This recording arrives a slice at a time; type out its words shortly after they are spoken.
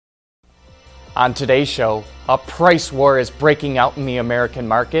On today's show, a price war is breaking out in the American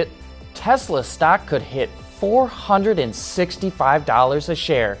market. Tesla stock could hit $465 a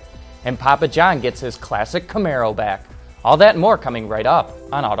share, and Papa John gets his classic Camaro back. All that and more coming right up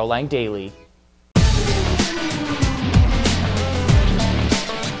on Autoline Daily.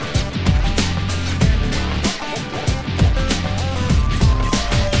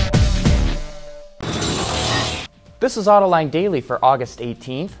 This is Autoline Daily for August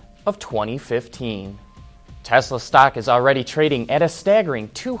 18th of 2015. Tesla stock is already trading at a staggering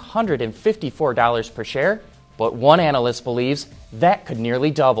 $254 per share, but one analyst believes that could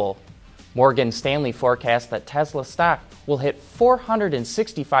nearly double. Morgan Stanley forecasts that Tesla stock will hit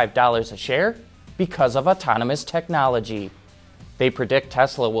 $465 a share because of autonomous technology. They predict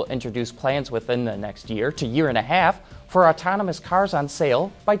Tesla will introduce plans within the next year to year and a half for autonomous cars on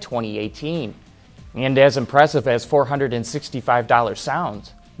sale by 2018. And as impressive as $465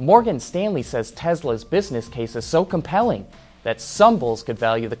 sounds, Morgan Stanley says Tesla's business case is so compelling that some bulls could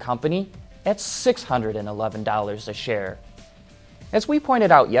value the company at $611 a share. As we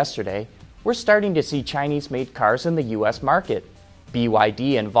pointed out yesterday, we're starting to see Chinese-made cars in the U.S. market.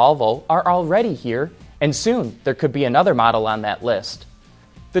 BYD and Volvo are already here, and soon there could be another model on that list.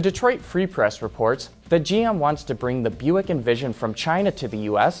 The Detroit Free Press reports that GM wants to bring the Buick Envision from China to the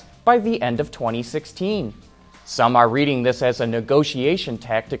U.S. by the end of 2016. Some are reading this as a negotiation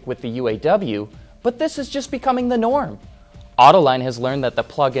tactic with the UAW, but this is just becoming the norm. Autoline has learned that the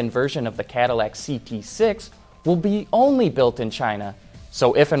plug-in version of the Cadillac CT6 will be only built in China,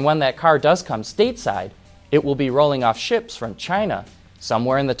 so if and when that car does come stateside, it will be rolling off ships from China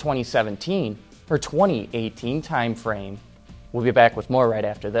somewhere in the 2017 or 2018 timeframe. We'll be back with more right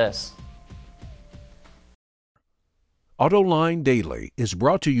after this. Autoline Daily is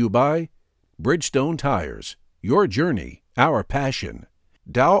brought to you by Bridgestone Tires, your journey, our passion.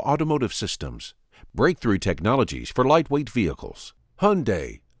 Dow Automotive Systems, breakthrough technologies for lightweight vehicles.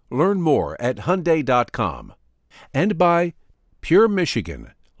 Hyundai, learn more at Hyundai.com. And by Pure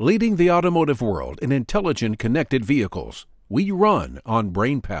Michigan, leading the automotive world in intelligent connected vehicles. We run on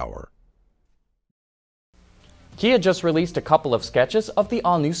brainpower. Kia just released a couple of sketches of the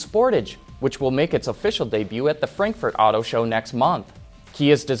all-new Sportage, which will make its official debut at the Frankfurt Auto Show next month.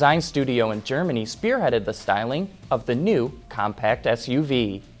 Kia's design studio in Germany spearheaded the styling of the new compact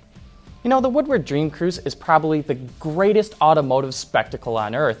SUV. You know, the Woodward Dream Cruise is probably the greatest automotive spectacle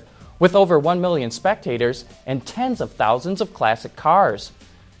on Earth, with over 1 million spectators and tens of thousands of classic cars.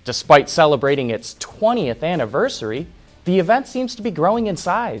 Despite celebrating its 20th anniversary, the event seems to be growing in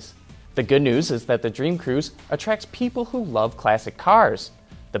size. The good news is that the Dream Cruise attracts people who love classic cars.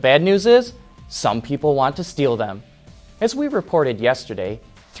 The bad news is, some people want to steal them. As we reported yesterday,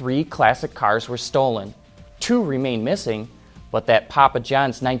 3 classic cars were stolen. 2 remain missing, but that Papa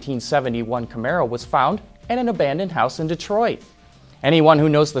John's 1971 Camaro was found at an abandoned house in Detroit. Anyone who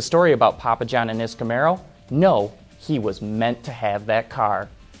knows the story about Papa John and his Camaro know he was meant to have that car.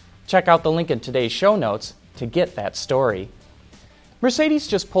 Check out the link in today's show notes to get that story. Mercedes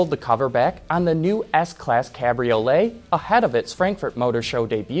just pulled the cover back on the new S-Class Cabriolet ahead of its Frankfurt Motor Show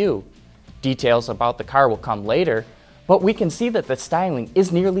debut. Details about the car will come later, but we can see that the styling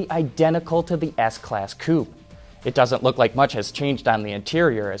is nearly identical to the S-Class Coupe. It doesn't look like much has changed on the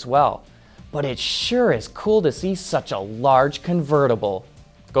interior as well, but it sure is cool to see such a large convertible.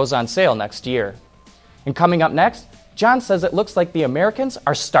 It goes on sale next year. And coming up next, John says it looks like the Americans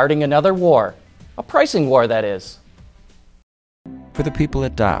are starting another war. A pricing war, that is. For the people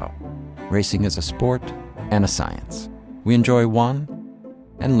at Dow, racing is a sport and a science. We enjoy one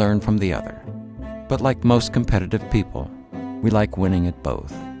and learn from the other. But like most competitive people, we like winning at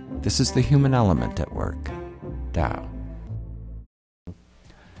both. This is the human element at work. Dow.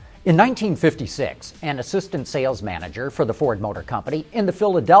 In 1956, an assistant sales manager for the Ford Motor Company in the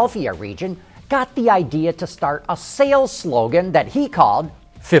Philadelphia region got the idea to start a sales slogan that he called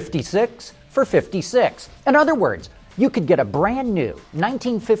 56 for 56. In other words, you could get a brand new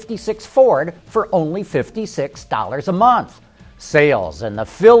 1956 Ford for only $56 a month. Sales in the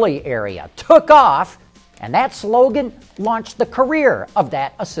Philly area took off, and that slogan launched the career of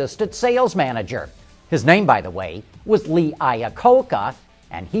that assistant sales manager. His name, by the way, was Lee Iacocca,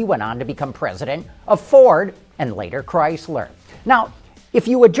 and he went on to become president of Ford and later Chrysler. Now, if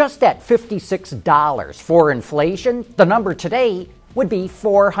you adjust that $56 for inflation, the number today would be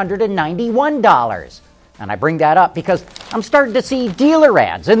 $491. And I bring that up because I'm starting to see dealer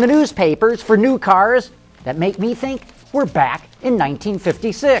ads in the newspapers for new cars that make me think we're back in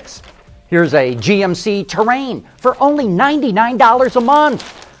 1956. Here's a GMC Terrain for only $99 a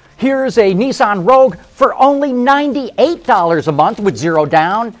month. Here's a Nissan Rogue for only $98 a month with zero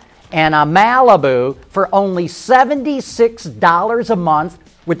down. and a Malibu for only $76 a month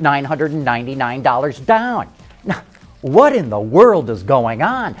with $999 down. Now, what in the world is going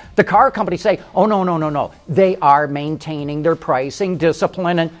on? The car companies say, oh, no. They are maintaining their pricing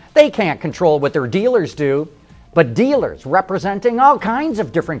discipline and they can't control what their dealers do. But dealers representing all kinds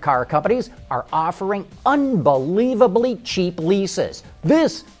of different car companies are offering unbelievably cheap leases.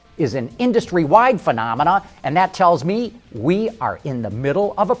 This is an industry-wide phenomena, and that tells me we are in the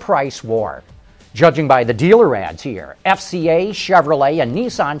middle of a price war. Judging by the dealer ads here, FCA, Chevrolet, and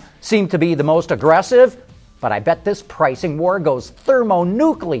Nissan seem to be the most aggressive, but I bet this pricing war goes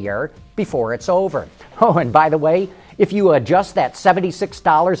thermonuclear before it's over. Oh, and by the way, if you adjust that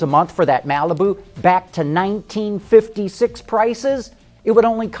 $76 a month for that Malibu back to 1956 prices, it would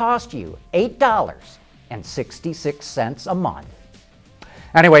only cost you $8.66 a month.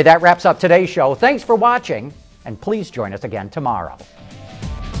 Anyway, that wraps up today's show. Thanks for watching, and please join us again tomorrow.